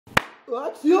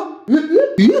ريح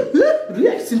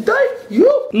سنتاي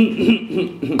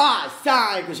السلام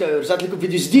عليكم شباب، رجعت لكم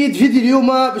فيديو جديد. فيديو اليوم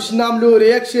باش نعملوا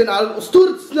رياكشن على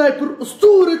اسطورة سنايبر،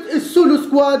 اسطورة السولو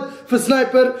سكواد في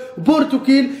سنايبر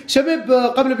بورتوكيل. شباب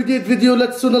قبل بداية الفيديو لا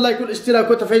تنسونا اللايك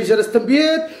والاشتراك وتفعيل جرس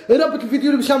التنبيهات. رابط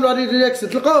الفيديو اللي باش نعملوا عليه رياكشن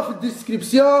تلقاوه في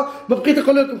الديسكريبسيون. ما بقيت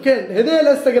نقول لكم كان هذا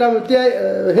الانستغرام نتاعي،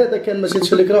 هذا كان ما شفتش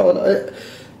في الاكران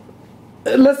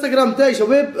الانستغرام تاعي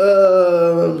شباب.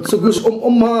 ما تسوقوش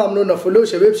امها، عملوا لنا فولو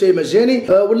شباب، شيء مجاني،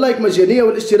 واللايك مجانيه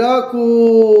والاشتراك.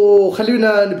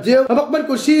 وخلينا نبداو. اما قبل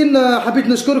كل شيء حبيت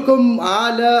نشكركم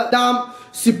على دعم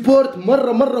سيبورت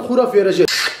مره خرافي يا رجال.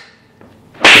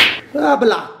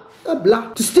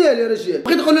 ابلع تستاهل يا رجال.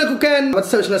 بغيت نقول لكم كان ما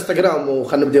تنساوش الانستغرام،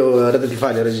 وخلينا نبداو ردة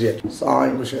الفعل يا رجال. صاي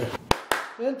مش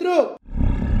انترو.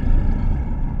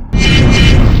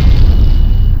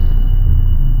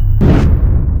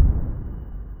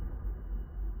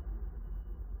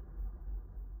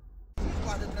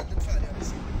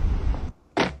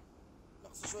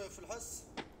 شوية في الحس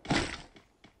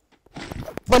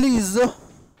بليز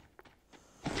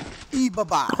اي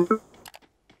بابا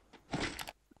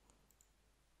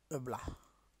ابلع.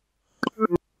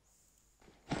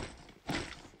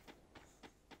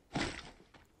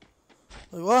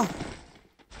 ايوه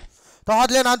تو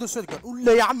واحد لين عنده شوتجن.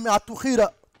 ولا يا عمي عطو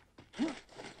خيره.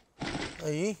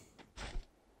 اي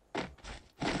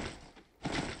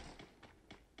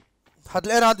حد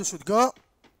الان عنده شوتجن.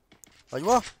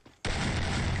 ايوه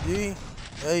دي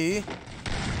اي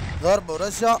ضربه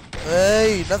ورجع.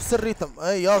 اي نفس الريتم.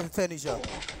 اي يا ثاني جاب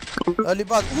اللي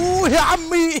بعد. اوه يا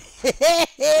عمي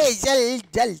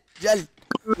جلد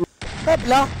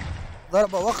ابلع.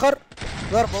 ضربه وخر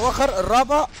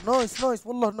الرابعه. نايس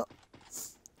والله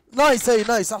نايس. اي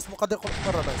نايس احسن قد يقول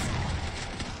مره نايس.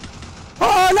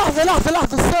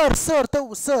 لحظه السير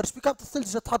تو السير شبيك عم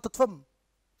تستلجه تحط فم.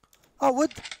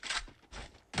 عود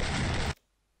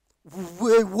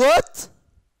وات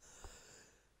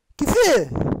كيفاه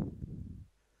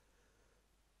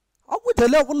عودها.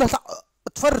 لا والله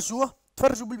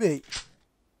تفرجوا بالباهي.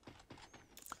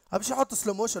 باش نحط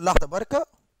سلو موشن. لحظه بركه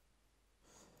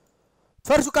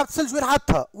تفرجوا كيف تسلج وين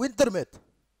حطها، وين ترمت.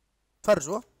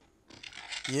 تفرجوا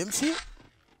يمشي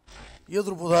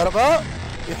يضربوا ضربه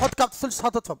يحط كيف تسلج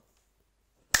تحط تفهم.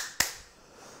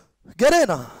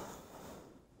 قرينا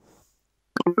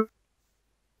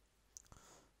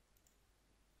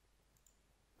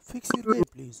فيكس يور جيم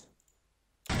بليز.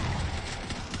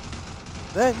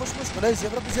 باهي مش مشكلة.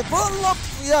 جاب ربي جاب والله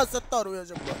يا ستار ويا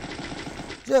جبار.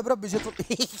 جاب ربي جاب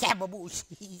يا بابوش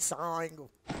ساينجو.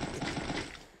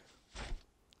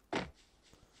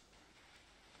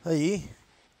 هي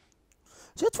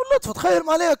جيت في اللطف. تخيل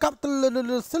عليها كعبة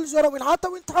الثلج ورا وين حاطها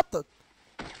وين تحطت.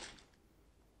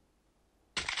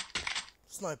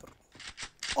 سنايبر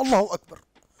الله اكبر.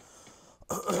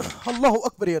 الله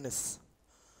اكبر يا ناس.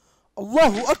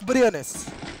 الله اكبر يا ناس.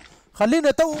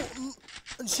 خلينا تو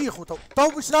نشيخوا تو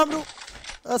باش نعملوا.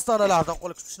 استنى لحظة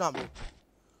نقول لك باش نعملوا.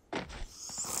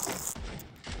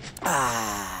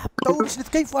 تو باش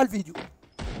نتكيفوا على الفيديو.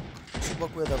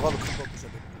 شباكو هذا غلط. شباكو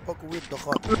شباب باكو وين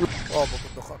الدخان. باكو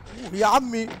الدخان. اوه يا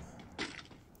عمي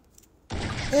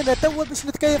انا تو باش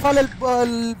نتكيف على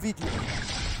الفيديو.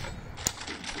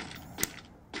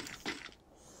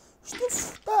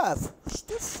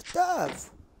 شتف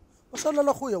تاف ما شاء الله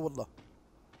لاخويا والله.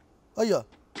 ايوه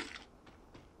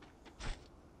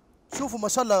شوفوا ما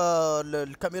شاء الله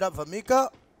الكاميرا فميكا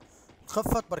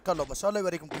خفت بارك الله ما شاء الله.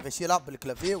 يوريكم كيفاش يلعب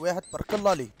بالكلافيه واحد. بارك الله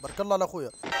عليه بارك الله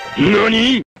لاخويا.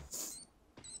 ناني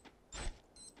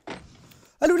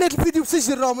الولاد الفيديو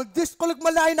مسجل راهو. ما بديش تقول لك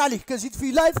ملعين عليك. كان جيت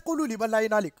في لايف قولوا لي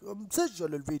ملعين عليك.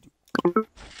 مسجل الفيديو.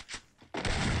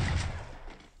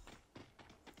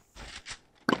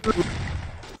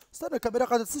 استنى الكاميرا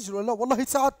قاعده تسجل ولا والله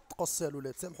ساعات تقص يا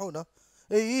الولاد سامحونا.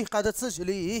 اي قاعده تسجل.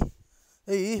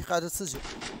 اي قاعده تسجل.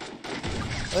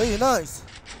 اي نايس.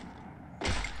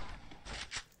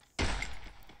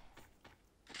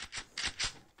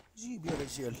 جيب يا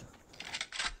رجال.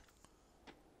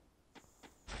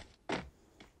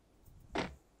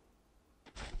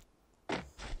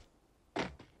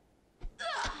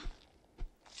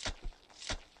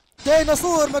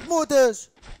 ديناصور ما تموتش.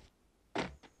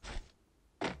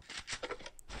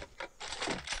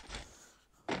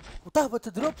 وتهبط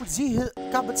دروب وتجيه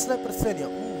كعبة سنايبر الثانية.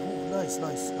 نايس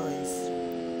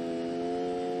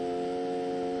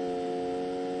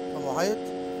فما عيط.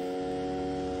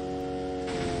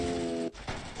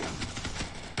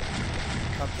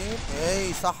 كابتن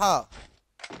اي صحة.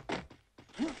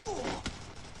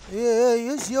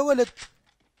 ايه يجي يا ولد.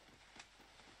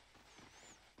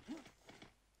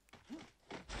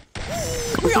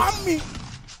 يا عمي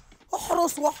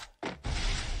احرص وح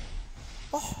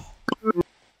اوي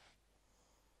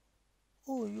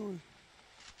اوي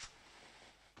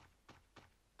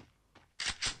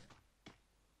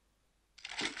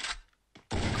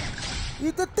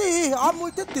يتتي عمو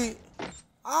يتتي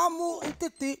عمو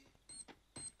يتتي.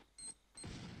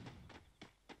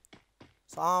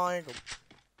 السلام عليكم.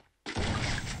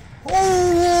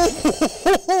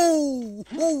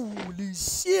 هولي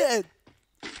شيت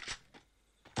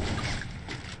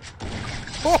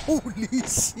هولي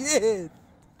شيت.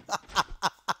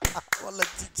 والله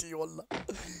تيجي والله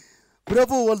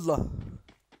برافو والله.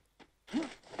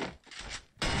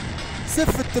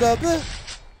 سف التراب.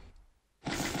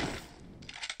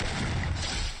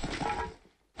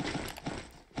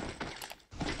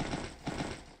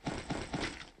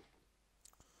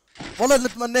 والله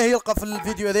نتمناه يلقى في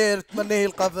الفيديو هذا، نتمناه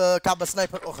يلقى في كعبة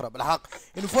سنايبر أخرى بالحق،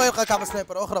 إنه فوق يلقى كعبة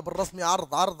سنايبر أخرى بالرسمي.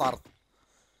 عرض عرض عرض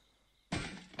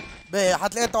باهي.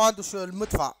 حتلاقي تو عنده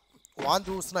المدفع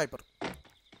وعنده سنايبر.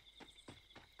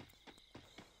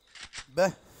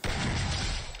 به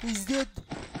يزداد.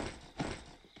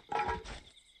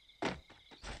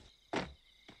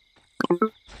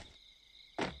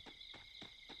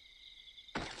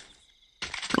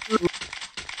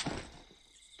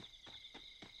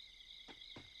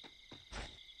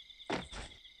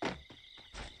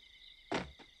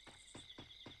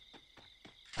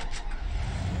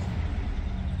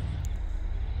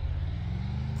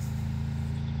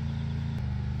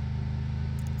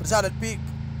 رجعنا البيك.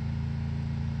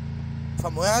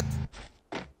 فم واحد.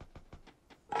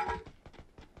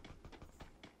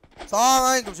 السلام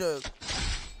عليكم شباب.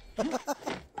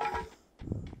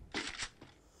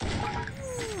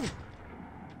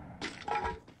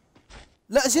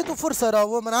 لا جيتو فرصة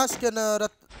راهو ما نعرفش كان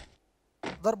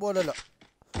ضرب ولا لا.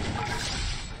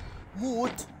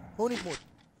 موت هوني تموت.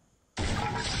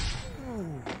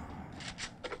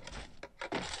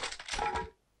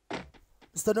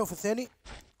 نستناو في الثاني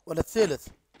ولا الثالث؟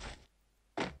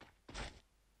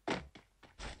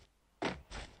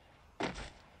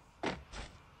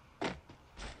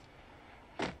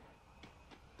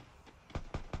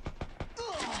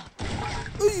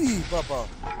 اي بابا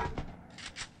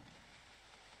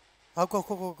هاكو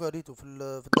هاكو ريتو في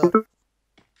الدار.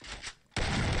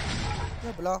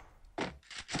 يا بلا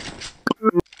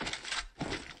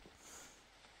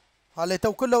على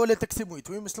تو كله ولا تكسيمويت.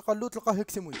 وين مش تلقى اللوت تلقاه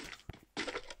هكسيمويت.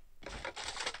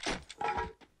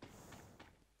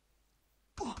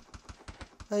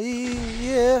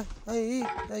 اي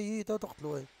تو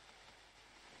تقتلوا. هاي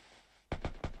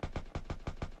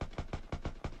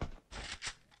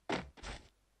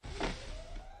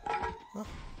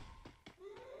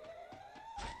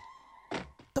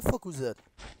تفك وزاد.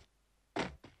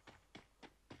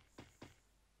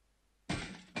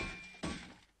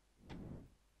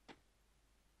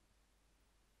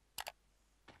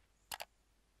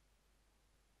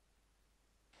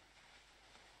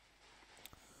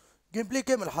 جيم بلاي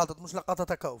كامل حاطط مش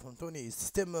لقطات هكا فهمتوني.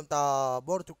 السيستم نتاع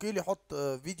بورتوكيل يحط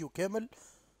فيديو كامل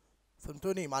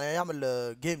فهمتوني، معناها يعمل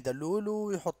جيم دلول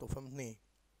ويحطه فهمتني.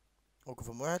 اوكي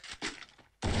فهم واحد.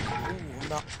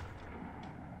 هنا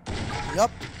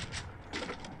يب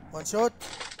وان شوت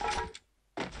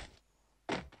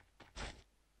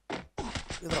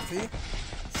يضرب فيه.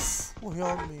 اوه يا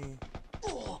عمي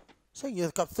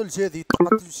شي كعب ثلج هذي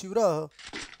تمشي وراها.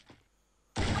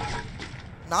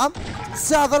 نعم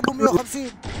الساعة ضربه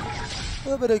 150.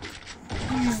 ابرك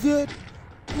يزداد.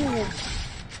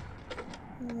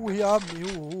 اوه يا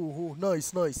عمي اوه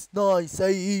نايس نايس نايس.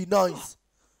 اي نايس.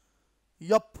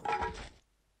 يب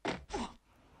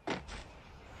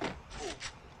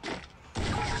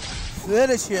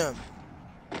فينش يام.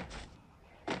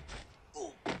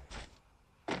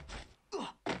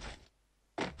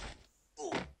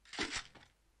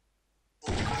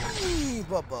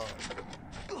 بابا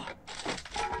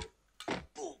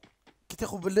كي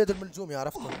تاخذ بالليد المنجومي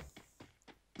عرفته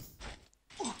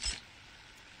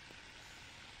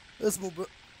اسمه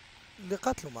اللي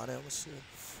قتله معناها مش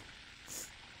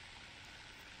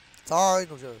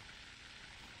صايق وجاي.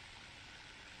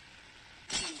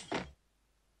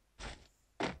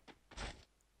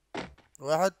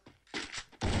 واحد.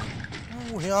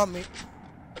 اوه يا عمي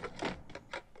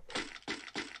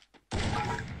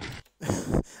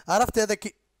عرفت هذا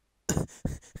كي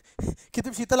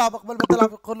تمشي تلعب قبل ما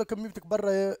تلعب يقول لك كميتك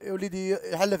برا يا وليدي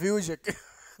يحل في وجهك.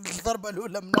 الضربة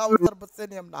الأولى منع والضربة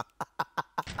الثانية منع.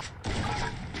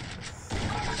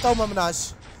 تو ما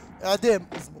منعش. إعدام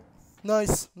اسمه.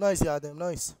 نايس نايس يا إعدام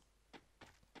نايس.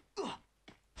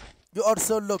 يو ار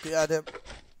سو لوكي يا إعدام.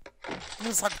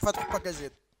 ننصحك بفتح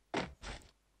باكاجات.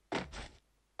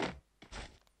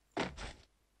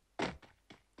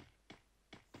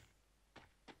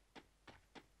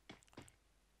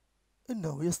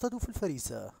 انه يصطاد في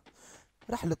الفريسة.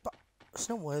 رحلة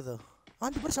شنو هذا؟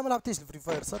 عندي برشا ما لعبتيش الفري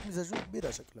فاير، صارت مزاجو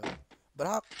كبيرة شكلها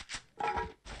بالحق.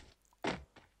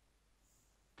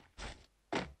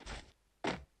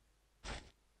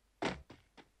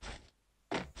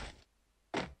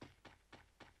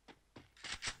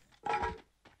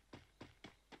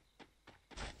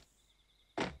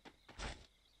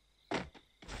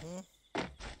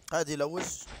 هادي لوج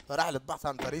رحلة بحث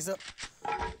عن فريسة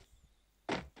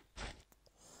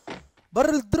بر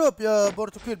الدروب يا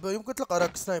بورتوكيل. يمكن تلقى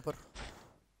راك سنايبر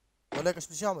ولكن ايش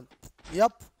باش يعمل؟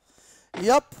 يب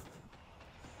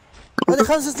هذه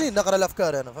 5 سنين نقرا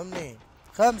الافكار انا، فهمني؟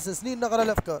 5 سنين نقرا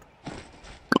الافكار.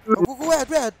 واحد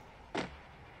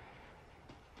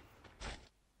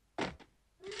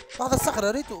بعد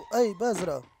الصخرة ريتو اي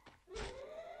بازرة.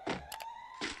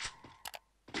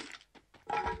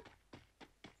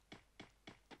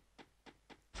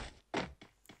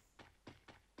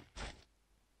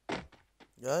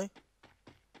 جاي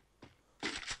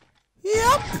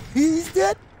يب هيز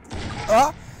ديد.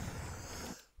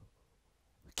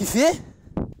 كيفاه؟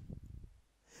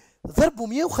 ضربوا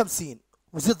 150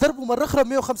 وزيد ضربوا مرة أخرى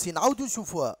 150. نعاودوا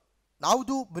نشوفوها،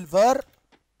 نعاودوا بالفار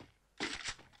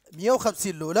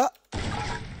 150 الأولى،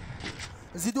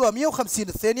 نزيدوها 150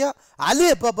 الثانية.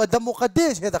 عليه بابا دمه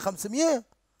قداش هذا؟ 500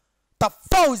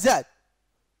 طفاو زاد.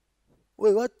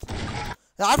 وي وات؟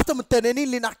 عرفتم التنانين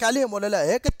اللي نحكي عليهم ولا لا؟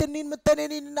 هيك التنين من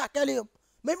التنانين اللي نحكي عليهم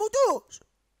ما يموتوش.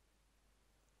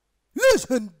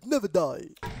 ليش هند نيفر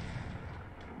داي؟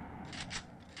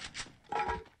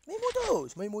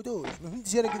 ما يموتوش ما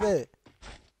فهمتش انا كيفاه.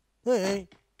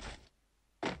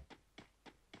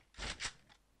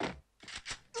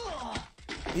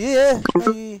 هي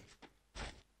ايه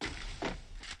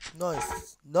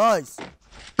نايس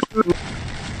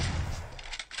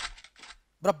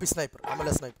بربي سنايبر،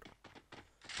 عملها سنايبر.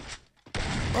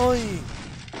 اي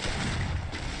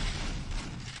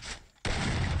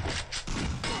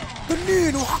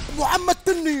تنين وحق محمد،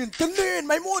 تنين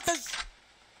ما يموتش.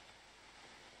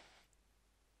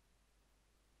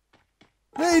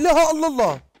 لا اله الا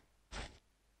الله.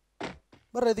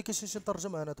 مرة هذيك ايش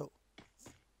نترجمها انا تو.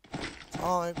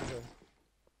 هيك جاي.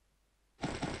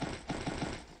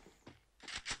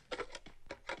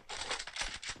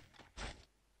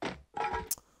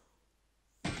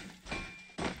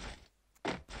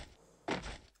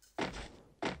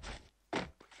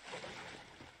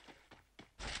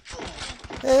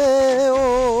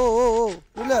 اوه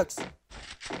ريلاكس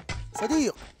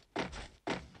صديق.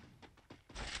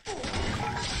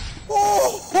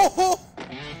 اوه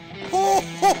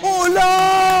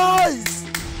نايس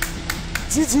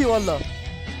جي والله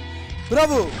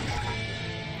برافو.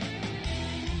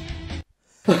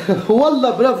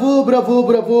 والله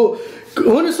برافو.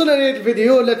 هنا وصلنا لنهاية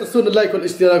الفيديو. لا تنسون اللايك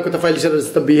والاشتراك وتفعيل جرس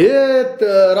التنبيهات.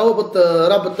 رابط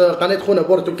قناة خونا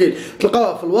بورتوكيل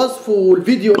تلقاوها في الوصف،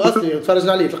 والفيديو الاصلي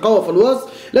تفرجنا عليه تلقاوها في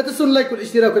الوصف. لا تنسون اللايك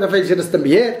والاشتراك وتفعيل جرس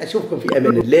التنبيهات. اشوفكم في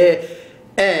امان الله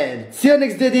and see you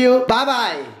next video. باي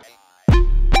باي.